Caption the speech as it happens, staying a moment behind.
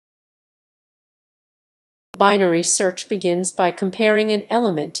binary search begins by comparing an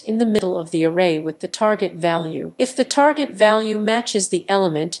element in the middle of the array with the target value. If the target value matches the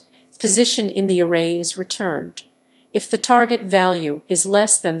element, position in the array is returned. If the target value is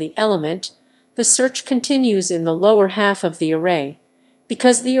less than the element, the search continues in the lower half of the array.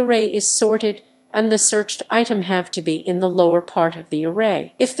 Because the array is sorted, and the searched item have to be in the lower part of the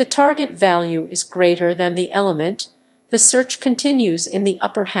array. If the target value is greater than the element, the search continues in the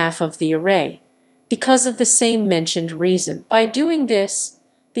upper half of the array, because of the same mentioned reason. By doing this,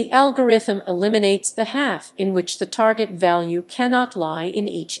 the algorithm eliminates the half in which the target value cannot lie in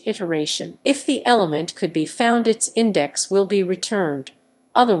each iteration. If the element could be found, its index will be returned.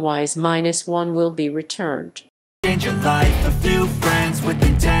 Otherwise, -1 will be returned. Change your life, a few friends with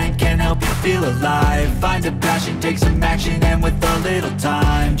intent can help you feel alive. Find a passion, take some action, and with a little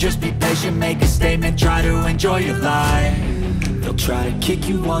time, just be patient, make a statement, try to enjoy your life. They'll try to kick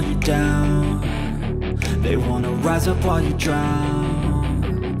you while you're down, they wanna rise up while you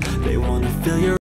drown, they wanna fill your